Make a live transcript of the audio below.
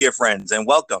dear friends, and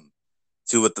welcome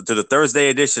to the Thursday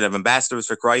edition of Ambassadors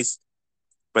for Christ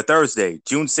for Thursday,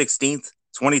 June 16th,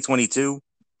 2022.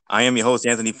 I am your host,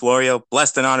 Anthony Florio,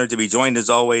 blessed and honored to be joined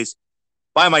as always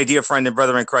by my dear friend and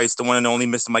brother in Christ, the one and only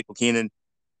Mr. Michael Keenan.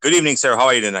 Good evening, sir. How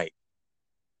are you tonight?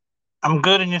 I'm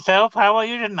good, and yourself? How are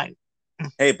you tonight?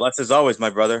 Hey, blessed as always,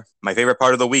 my brother. My favorite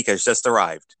part of the week has just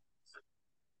arrived.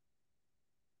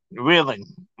 Really?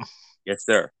 Yes,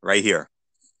 sir. Right here.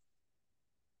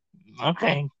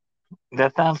 Okay,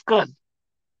 that sounds good.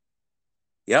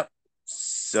 Yep.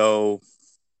 So,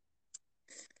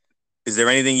 is there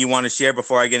anything you want to share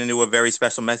before I get into a very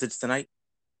special message tonight?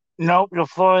 Nope, the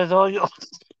floor is all yours.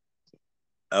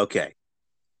 Okay.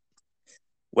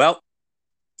 Well,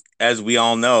 as we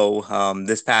all know,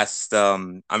 this past,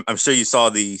 I'm sure you saw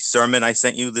the sermon I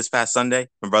sent you this past Sunday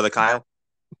from Brother Kyle.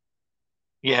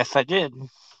 Yes, I did.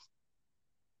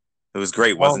 It was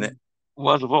great, wasn't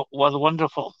Was it? was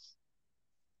wonderful.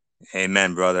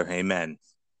 Amen, brother. Amen.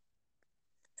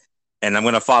 And I'm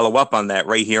going to follow up on that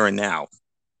right here and now.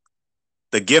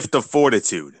 The gift of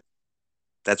fortitude.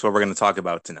 That's what we're going to talk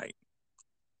about tonight.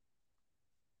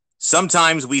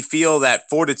 Sometimes we feel that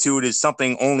fortitude is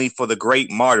something only for the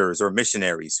great martyrs or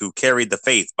missionaries who carried the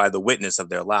faith by the witness of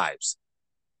their lives.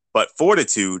 But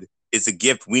fortitude is a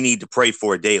gift we need to pray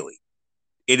for daily.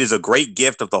 It is a great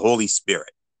gift of the Holy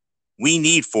Spirit. We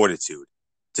need fortitude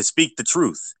to speak the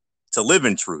truth, to live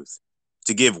in truth,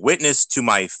 to give witness to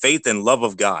my faith and love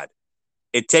of God.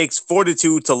 It takes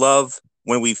fortitude to love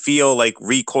when we feel like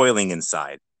recoiling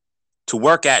inside, to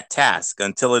work at task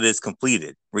until it is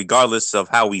completed, regardless of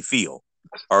how we feel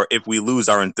or if we lose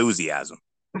our enthusiasm.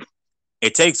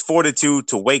 It takes fortitude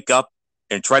to wake up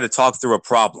and try to talk through a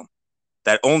problem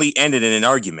that only ended in an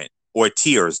argument or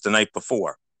tears the night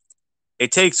before.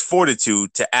 It takes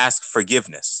fortitude to ask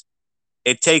forgiveness.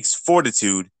 It takes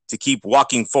fortitude to keep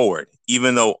walking forward,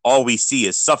 even though all we see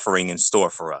is suffering in store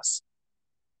for us.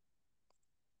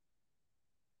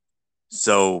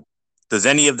 So, does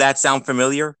any of that sound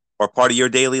familiar or part of your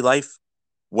daily life?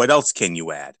 What else can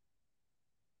you add?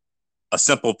 A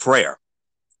simple prayer.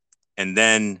 And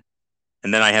then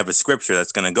I have a scripture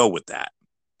that's going to go with that.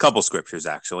 Couple scriptures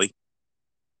actually.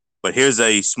 But here's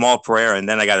a small prayer and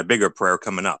then I got a bigger prayer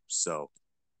coming up. So,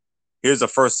 here's the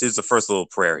first little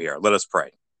prayer here. Let us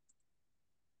pray.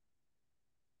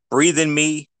 Breathe in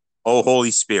me, O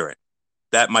Holy Spirit,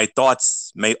 that my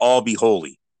thoughts may all be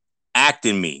holy. Act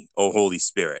in me, O Holy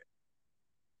Spirit,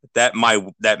 that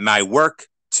my work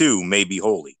too may be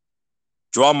holy.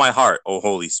 Draw my heart, O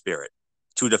Holy Spirit,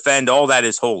 to defend all that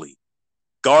is holy.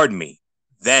 Guard me,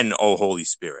 then, O Holy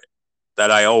Spirit, that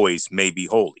I always may be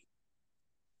holy.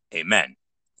 Amen.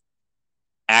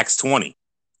 Acts 20.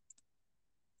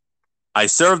 I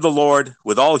served the Lord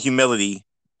with all humility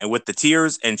and with the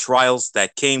tears and trials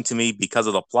that came to me because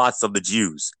of the plots of the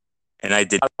Jews, and I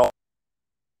did not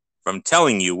from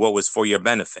telling you what was for your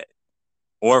benefit,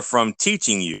 or from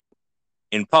teaching you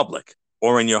in public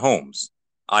or in your homes.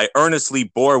 I earnestly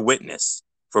bore witness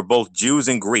for both Jews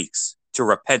and Greeks to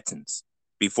repentance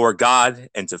before God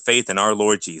and to faith in our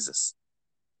Lord Jesus.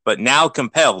 But now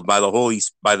compelled by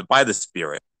the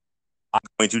Spirit, I'm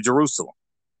going to Jerusalem.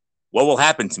 What will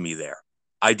happen to me there?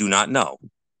 I do not know,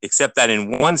 except that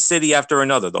in one city after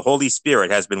another, the Holy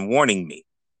Spirit has been warning me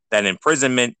that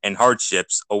imprisonment and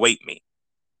hardships await me.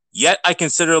 Yet I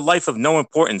consider life of no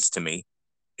importance to me,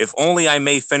 if only I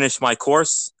may finish my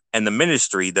course and the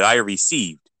ministry that I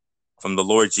received from the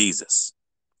Lord Jesus.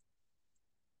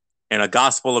 In a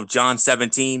Gospel of John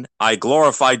 17, I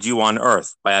glorified you on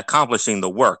earth by accomplishing the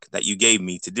work that you gave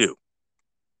me to do.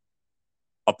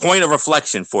 A point of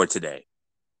reflection for today.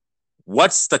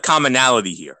 What's the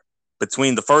commonality here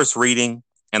between the first reading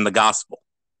and the Gospel?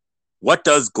 What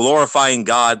does glorifying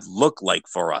God look like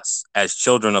for us as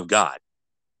children of God?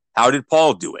 How did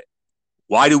Paul do it?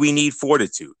 Why do we need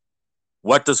fortitude?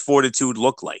 What does fortitude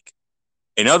look like?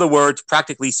 In other words,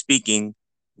 practically speaking,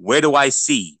 where do I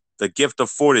see the gift of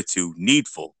fortitude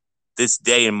needful this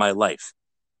day in my life?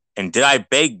 And did I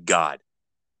beg God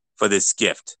for this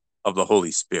gift of the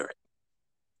Holy Spirit?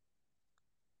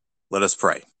 Let us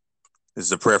pray. This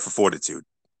is a prayer for fortitude.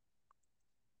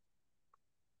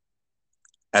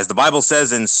 As the Bible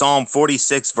says in Psalm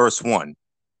 46, verse 1,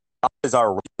 God is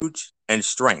our refuge and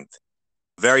strength,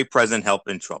 very present help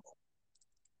in trouble.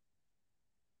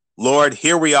 Lord,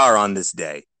 here we are on this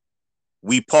day.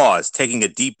 We pause, taking a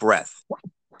deep breath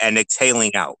and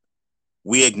exhaling out.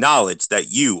 We acknowledge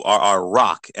that you are our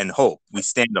rock and hope we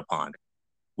stand upon.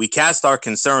 We cast our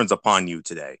concerns upon you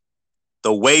today.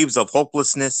 The waves of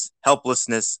hopelessness,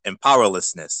 helplessness, and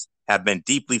powerlessness have been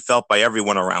deeply felt by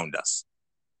everyone around us.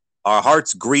 Our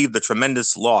hearts grieve the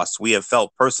tremendous loss we have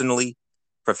felt personally,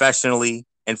 professionally,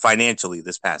 and financially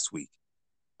this past week.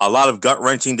 A lot of gut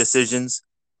wrenching decisions,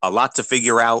 a lot to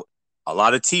figure out, a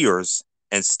lot of tears,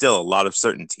 and still a lot of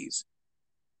certainties.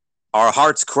 Our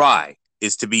heart's cry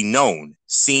is to be known,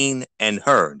 seen, and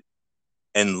heard,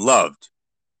 and loved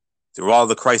through all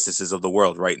the crises of the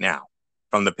world right now,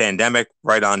 from the pandemic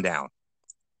right on down.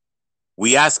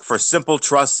 We ask for simple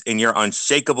trust in your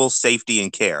unshakable safety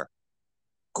and care.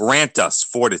 Grant us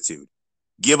fortitude.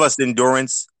 Give us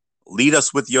endurance. Lead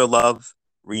us with your love.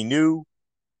 Renew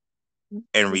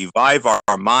and revive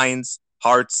our minds,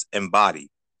 hearts, and body.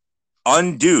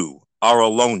 Undo our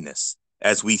aloneness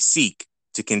as we seek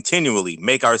to continually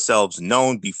make ourselves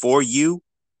known before you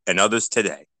and others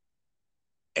today.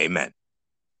 Amen.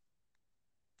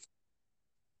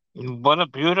 What a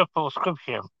beautiful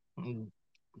scripture.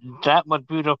 That was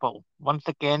beautiful. Once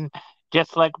again,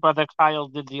 just like Brother Kyle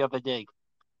did the other day.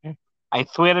 I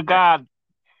swear to God,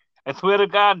 I swear to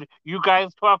God, you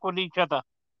guys talk with each other.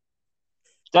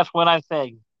 That's what I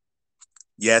say.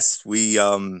 Yes, we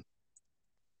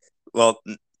well,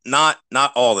 not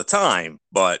all the time,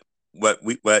 but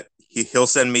he'll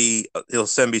send me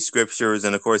scriptures,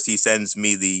 and of course he sends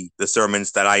me the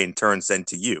sermons that I in turn send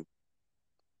to you,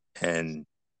 and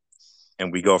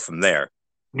we go from there.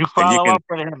 You And you follow can up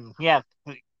with him. Yes.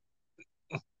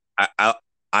 I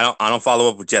I, I don't follow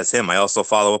up with just him. I also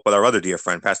follow up with our other dear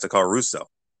friend Pastor Carl Russo, Oh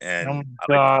and I like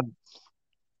God.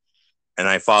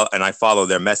 I follow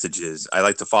their messages. I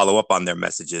like to follow up on their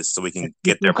messages so we can Keep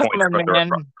get them their point coming, further across.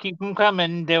 man. Keep them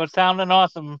coming. They were sounding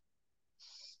awesome.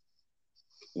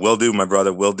 Will do, my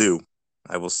brother. Will do.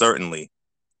 I will certainly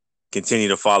continue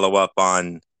to follow up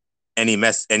on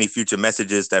any future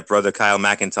messages that Brother Kyle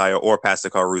McIntyre or Pastor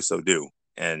Carl Russo do,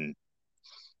 and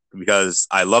because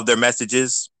I love their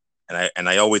messages, and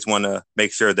I always want to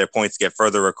make sure their points get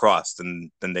further across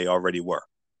than they already were.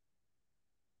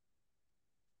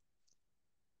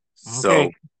 Okay. So,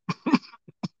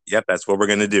 yep, that's what we're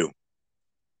gonna do.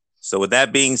 So, with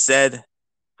that being said,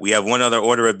 we have one other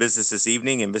order of business this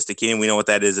evening, and Mr. Keenan, we know what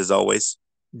that is as always.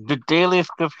 The daily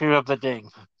scripture of the day.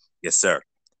 Yes, sir.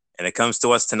 And it comes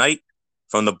to us tonight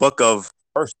from the book of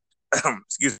First.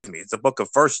 Excuse me. It's the book of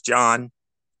First John,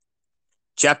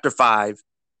 chapter 5,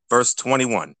 verse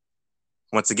 21.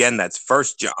 Once again, that's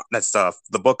First John. That's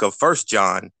the book of First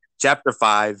John, chapter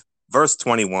 5, verse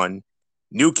 21.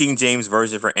 New King James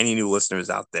Version for any new listeners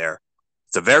out there.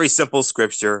 It's a very simple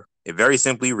scripture. It very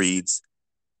simply reads,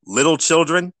 "Little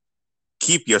children,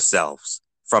 keep yourselves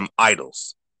from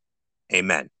idols."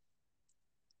 Amen.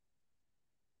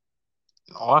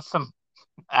 Awesome.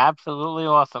 Absolutely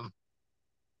awesome.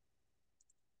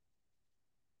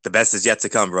 The best is yet to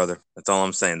come, brother. That's all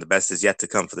I'm saying. The best is yet to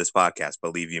come for this podcast.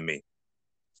 Believe you me.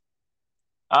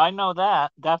 I know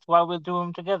that. That's why we'll do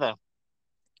them together.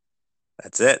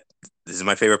 That's it. This is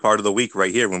my favorite part of the week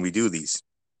right here when we do these.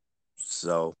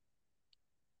 So,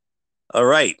 all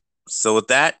right. So with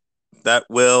that, that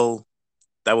will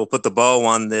put the bow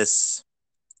on this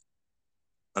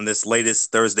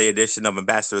latest Thursday edition of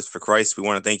Ambassadors for Christ. We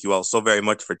want to thank you all so very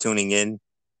much for tuning in,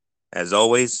 as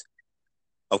always.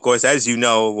 Of course, as you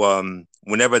know,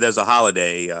 whenever there's a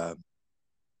holiday,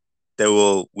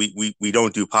 we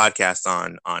don't do podcasts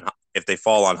on if they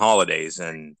fall on holidays,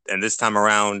 and this time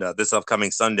around, this upcoming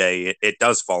Sunday, it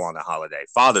does fall on a holiday,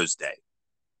 Father's Day.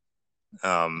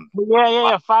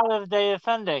 Yeah. Father's Day is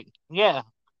Sunday. Yeah.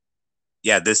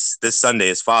 Yeah, this Sunday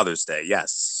is Father's Day.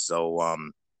 Yes, so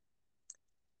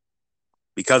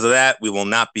because of that, we will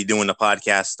not be doing the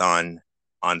podcast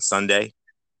on Sunday.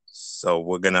 So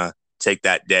we're gonna take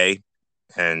that day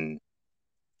and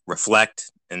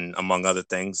reflect, and among other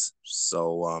things.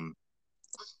 So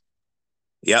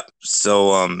yep.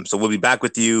 So we'll be back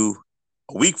with you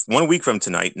 1 week from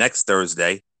tonight, next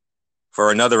Thursday,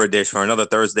 for another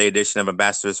Thursday edition of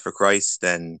Ambassadors for Christ,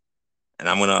 and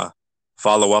I'm gonna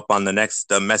follow up on the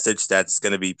next message that's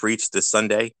gonna be preached this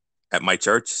Sunday at my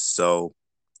church. So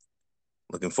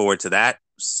looking forward to that.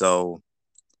 So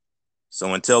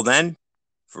until then,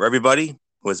 for everybody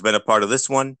who has been a part of this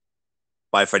one,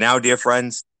 bye for now, dear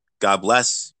friends. God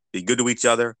bless. Be good to each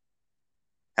other.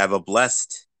 Have a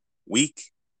blessed week.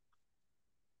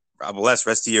 A blessed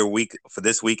rest of your week for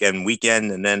this week and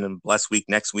weekend, and then a blessed week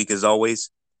next week as always.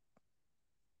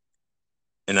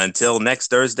 And until next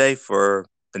Thursday for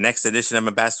the next edition of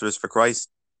Ambassadors for Christ,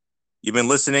 you've been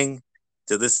listening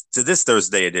to this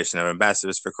Thursday edition of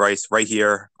Ambassadors for Christ right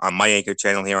here on my Anchor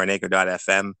channel here on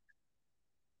Anchor.fm.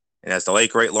 And as the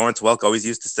late great Lawrence Welk always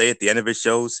used to say at the end of his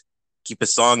shows, keep a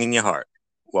song in your heart.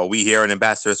 While we here in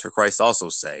Ambassadors for Christ also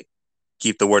say,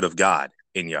 keep the word of God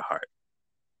in your heart.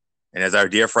 And as our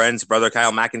dear friends, Brother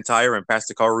Kyle McIntyre and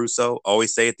Pastor Carl Russo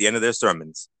always say at the end of their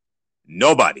sermons,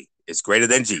 nobody is greater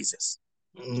than Jesus.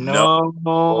 No.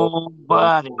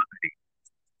 Nobody.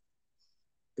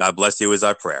 God bless you is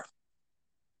our prayer.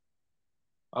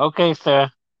 Okay, sir.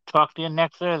 Talk to you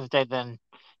next Thursday then.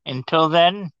 Until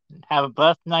then, have a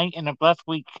blessed night and a blessed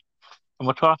week. And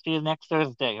we'll talk to you next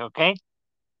Thursday, okay?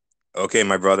 Okay,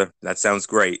 my brother. That sounds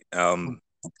great.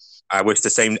 I wish the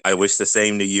same. I wish the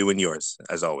same to you and yours,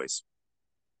 as always.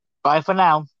 Bye for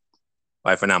now.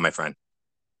 Bye for now, my friend.